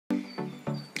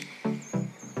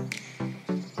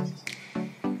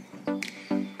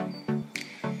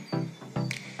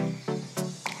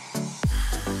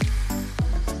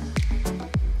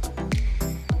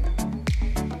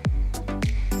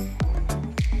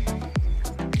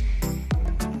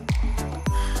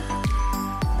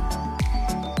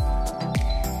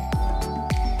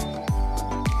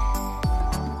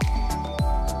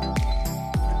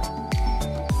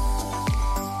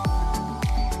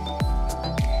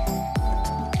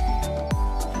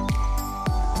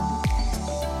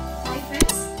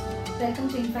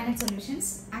Infinite Solutions.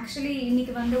 Actually,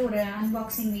 இன்னைக்கு வந்து ஒரு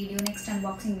unboxing video, next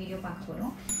unboxing video பார்க்க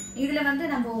போறோம். இதுல வந்து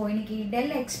நம்ம இன்னைக்கு Dell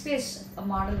Xps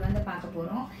model வந்து பார்க்க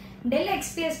போறோம். Dell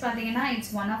Xps பாத்தீங்கன்னா it's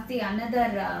one of the another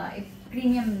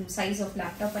premium size of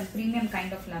laptop and premium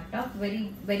kind of laptop,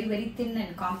 very thin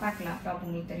and compact laptop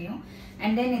உங்களுக்கு தெரியும்.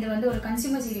 And then இது வந்து ஒரு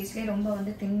consumer seriesல ரொம்ப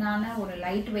வந்து thinனான ஒரு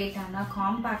light weight ஆன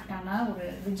compact ஆன ஒரு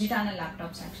rigid ஆன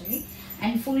laptops actually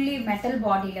and fully metal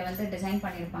body ல வந்து டிசைன்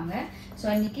பண்ணிருப்பாங்க. சோ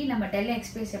இன்னைக்கு நம்ம Dell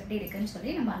Xps எப்படி இருக்குன்னு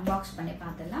சொல்லி நம்ம unbox பண்ணி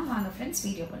பார்த்தலாம். வாங்க फ्रेंड्स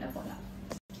வீடியோக்குள்ள போலாம்.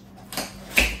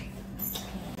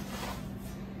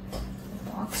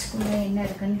 பாக்ஸ் குள்ள என்ன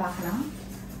இருக்குன்னு பார்க்கலாம்.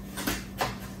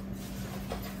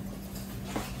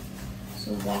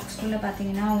 So box குள்ள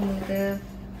பாத்தீங்கன்னா உங்களுக்கு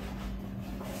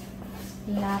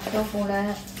லேப்டாப் ஓட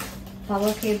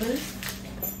பவர் கேபிள்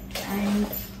and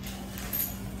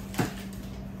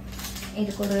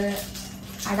இதுக்கு ஒரு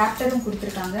அடாப்டரும்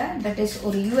கொடுத்திருக்காங்க. that is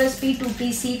ஒரு USB to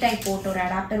PC type board ஒரு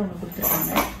அடாப்டர் ஒன்னு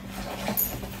கொடுத்திருக்காங்க.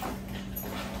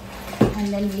 and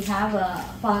then we have a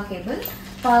power cable.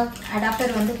 power adapter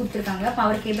வந்து கொடுத்திருக்காங்க.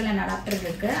 power cable and adapter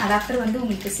இருக்கு. adapter வந்து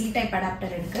உங்களுக்கு C type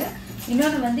adapter இருக்கு.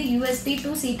 இன்னொரு வந்து USB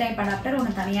to C type adapter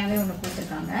ஒன்னு தனியாவே ஒன்னு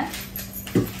கொடுத்திருக்காங்க.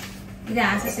 இது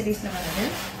accessoriesல வருது.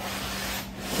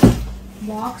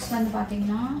 box வந்து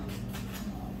பாத்தீங்கன்னா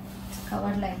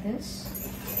covered like this.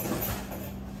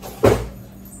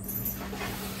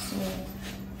 So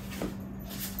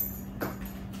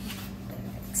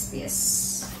Xps.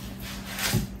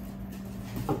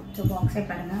 So box ஐ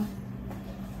பாருங்க.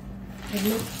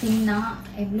 எவ்வளோ தின்னா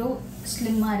எவ்வளோ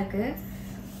ஸ்லிம்மா இருக்கு.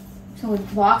 ஸோ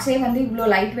பாக்ஸே வந்து இவ்வளோ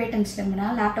லைட் வெயிட் அண்ட் ஸ்லிம்னா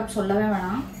லேப்டாப் சொல்லவே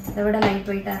வேணாம், இதை விட லைட்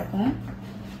வெயிட்டாக இருக்கும்.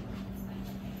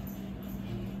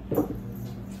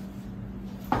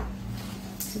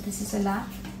 So this is a lab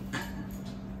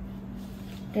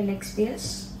Dell Xps.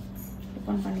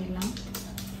 Open பண்ணிடலாம்.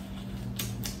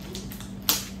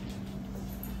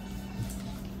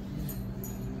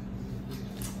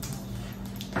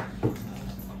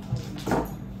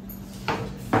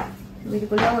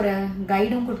 இதுக்குள்ள ஒரு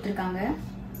கைடும் கொடுத்திருக்காங்க.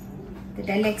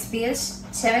 Dell Xps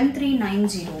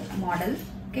 7390 model.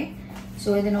 Okay, so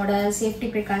இதனோட safety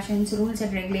precautions, rules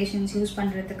and regulations use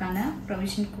பண்ணுறதுக்கான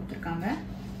ப்ரொவிஷன் கொடுத்துருக்காங்க.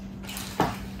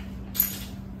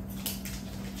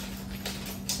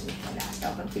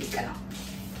 லேப்டாப்பை பிரிக்கலாம்.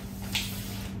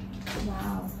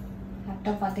 வாவ்,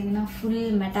 லேப்டாப் பார்த்தீங்கன்னா ஃபுல்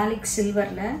மெட்டாலிக்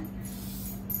சில்வரில்,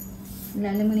 இந்த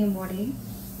அலுமினியம் பாடி,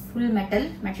 ஃபுல்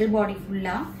மெட்டல் பாடி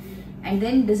ஃபுல்லாக. and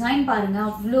then design பாருங்க,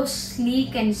 அவ்வளோ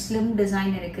sleek and slim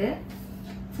design இருக்கு.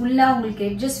 ஃபுல்லா உங்களுக்கு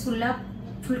edges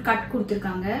ஃபுல் கட்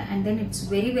கொடுத்துருக்காங்க. and then it's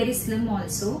very slim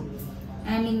also.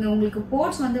 and இங்க உங்களுக்கு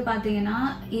போர்ட்ஸ் வந்து பாத்தீங்கன்னா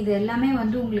இது எல்லாமே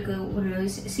வந்து உங்களுக்கு ஒரு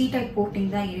C type போர்ட்டிங்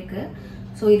தான் இருக்கு.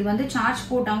 ஸோ இது வந்து சார்ஜ்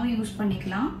போர்ட்டாவும் யூஸ்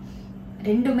பண்ணிக்கலாம்.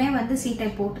 ரெண்டுமே வந்து C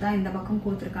type போர்ட் தான் இந்த பக்கம்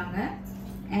கொடுத்துருக்காங்க.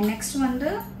 and next வந்து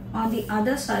on the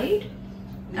other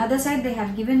side they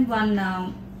have given one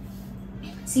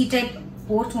C type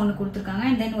ports ஒன்று கொடுத்துருக்காங்க.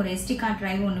 and then ஒரு SD கார்ட்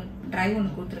டிரைவ்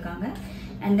ஒன்று கொடுத்துருக்காங்க.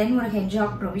 and then ஒரு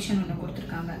ஹெட்ஜாக் ப்ரொவிஷன் ஒன்று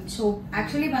கொடுத்துருக்காங்க. ஸோ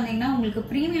ஆக்சுவலி பார்த்தீங்கன்னா உங்களுக்கு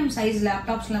ப்ரீமியம் சைஸ்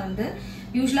லேப்டாப்ஸில் வந்து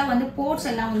யூஸ்வலாக வந்து போர்ட்ஸ்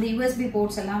எல்லாம் வந்து USB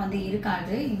போர்ட்ஸ் எல்லாம் வந்து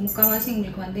இருக்காது. முக்கால்வாசி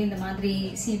உங்களுக்கு வந்து இந்த மாதிரி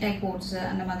C டைப் போர்ட்ஸ்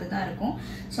அந்த மாதிரி தான் இருக்கும்.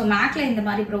 ஸோ மேக்ல இந்த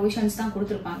மாதிரி ப்ரொவிஷன்ஸ் தான்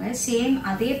கொடுத்துருப்பாங்க. சேம்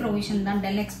அதே ப்ரொவிஷன் தான்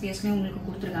Dell Xpsலேயும் உங்களுக்கு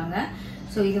கொடுத்துருக்காங்க.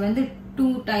 ஸோ இது வந்து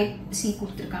 2 type C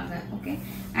கொடுத்துருக்காங்க. ஓகே,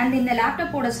 அண்ட் இந்த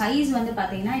லேப்டாப்போட சைஸ் வந்து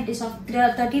பார்த்தீங்கன்னா it is of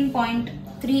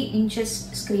 13.3 inches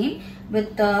screen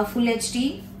with full HD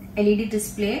LED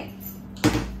display.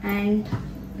 And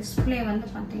display வந்து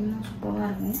பார்த்தீங்கன்னா சூப்பராக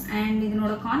இருக்கும். அண்ட்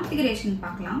இதனோட கான்ஃபிகரேஷன்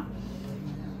பார்க்கலாம்.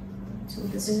 So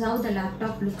this is how the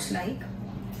laptop looks like.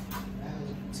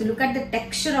 So look at the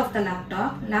texture of the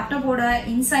laptop. லேப்டாப்போட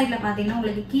இன்சைடில் பார்த்தீங்கன்னா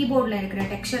உங்களுக்கு கீபோர்டில் இருக்கிற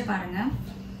டெக்ஸ்சர் பாருங்கள்.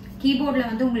 கீபோர்டில்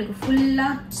வந்து உங்களுக்கு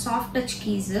ஃபுல்லாக சாஃப்ட் டச்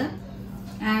கீஸு.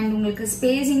 அண்ட் உங்களுக்கு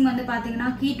ஸ்பேசிங் வந்து பார்த்தீங்கன்னா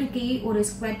கீ டு கீ ஒரு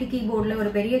ஸ்குவெட் கீபோர்டில், ஒரு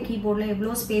பெரிய கீபோர்டில்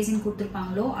எவ்வளோ ஸ்பேசிங்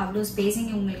கொடுத்துருப்பாங்களோ அவ்வளோ ஸ்பேசிங்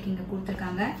உங்களுக்கு இங்கே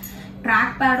கொடுத்துருக்காங்க.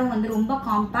 ட்ராக் பேடும் வந்து ரொம்ப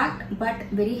compact but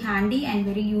very handy and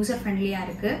very user ஃப்ரெண்ட்லியாக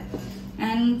இருக்குது.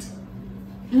 அண்ட்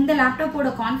இந்த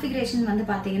லேப்டாப்போட கான்ஃபிகரேஷன் வந்து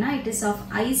பார்த்தீங்கன்னா it is of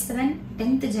i7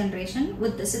 10th generation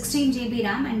with 16GB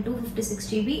RAM and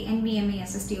 256GB NVMe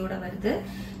SSD-ஓட வருது.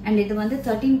 அண்ட் இது வந்து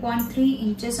 13.3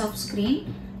 inches ஆஃப் ஸ்க்ரீன்.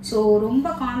 ஸோ ரொம்ப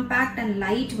compact and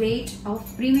light weight of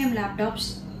premium laptops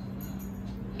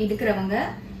எடுக்கிறவங்க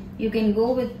you can go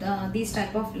with these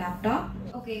type of laptop.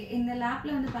 Okay, இந்த லேப்ல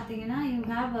வந்து பார்த்தீங்கன்னா you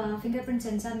have finger print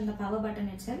sensor இந்த power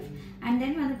button it self. And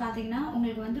then வந்து பார்த்தீங்கன்னா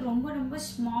உங்களுக்கு வந்து ரொம்ப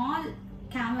small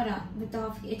camera with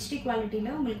of HD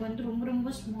குவாலிட்டியில் உங்களுக்கு வந்து ரொம்ப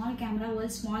small camera,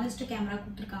 world smallest camera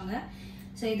கொடுத்துருக்காங்க.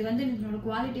 ஸோ இது வந்து இதோட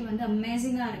குவாலிட்டி வந்து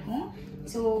அமேசிங்காக இருக்கும்.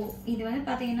 ஸோ இது வந்து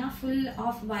பார்த்தீங்கன்னா ஃபுல்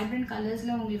ஆஃப் வைப்ரண்ட்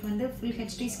கலர்ஸில் உங்களுக்கு வந்து ஃபுல்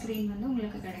ஹெச்டி ஸ்க்ரீன் வந்து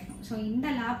உங்களுக்கு கிடைக்கும். ஸோ இந்த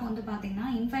லேப் வந்து பார்த்தீங்கன்னா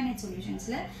infinite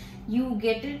சொல்யூஷன்ஸில் you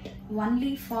get it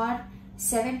only for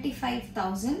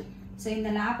 75,000. So இந்த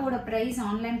லேப்போட ப்ரைஸ்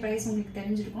ஆன்லைன் ப்ரைஸ் உங்களுக்கு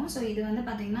தெரிஞ்சிருக்கும். ஸோ இது வந்து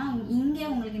பார்த்தீங்கன்னா இங்கே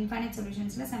உங்களுக்கு இன்ஃபைனைட்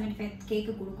சொல்யூஷன்ஸில் 75K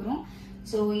கொடுக்குறோம்.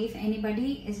 So if anybody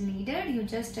is needed you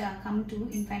just come to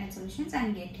infinite solutions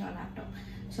and get your laptop.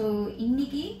 So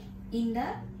இன்னைக்கு இந்த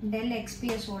டெல்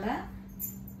எக்ஸ்பிஎஸோட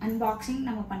அன்பாக்சிங்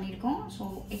நம்ம பண்ணியிருக்கோம். ஸோ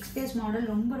எக்ஸ்பிஎஸ்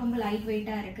மாடல் ரொம்ப ரொம்ப லைட்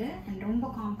வெயிட்டாக இருக்குது அண்ட் ரொம்ப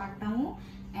காம்பேக்டாகவும்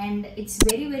and it's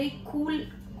very very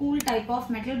cool type of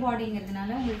metal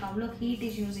பாடிங்கிறதுனால உங்களுக்கு அவ்வளோ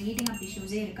ஹீட்டிங் அப்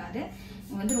இஷ்யூஸே இருக்காது.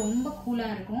 வந்து ரொம்ப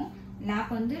கூலாக இருக்கும்.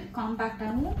 லேப் வந்து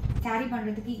காம்பேக்டாகவும் கேரி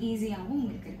பண்ணுறதுக்கு ஈஸியாகவும்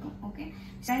உங்களுக்கு இருக்கும். ஓகே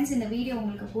ஃப்ரெண்ட்ஸ், இந்த வீடியோ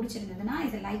உங்களுக்கு பிடிச்சிருந்ததுன்னா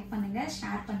இதை லைக் பண்ணுங்கள்,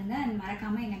 ஷேர் பண்ணுங்கள் அண்ட்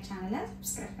மறக்காமல் எங்கள் சேனலை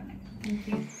சப்ஸ்கிரைப் பண்ணுங்கள்.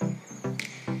 தேங்க்யூ.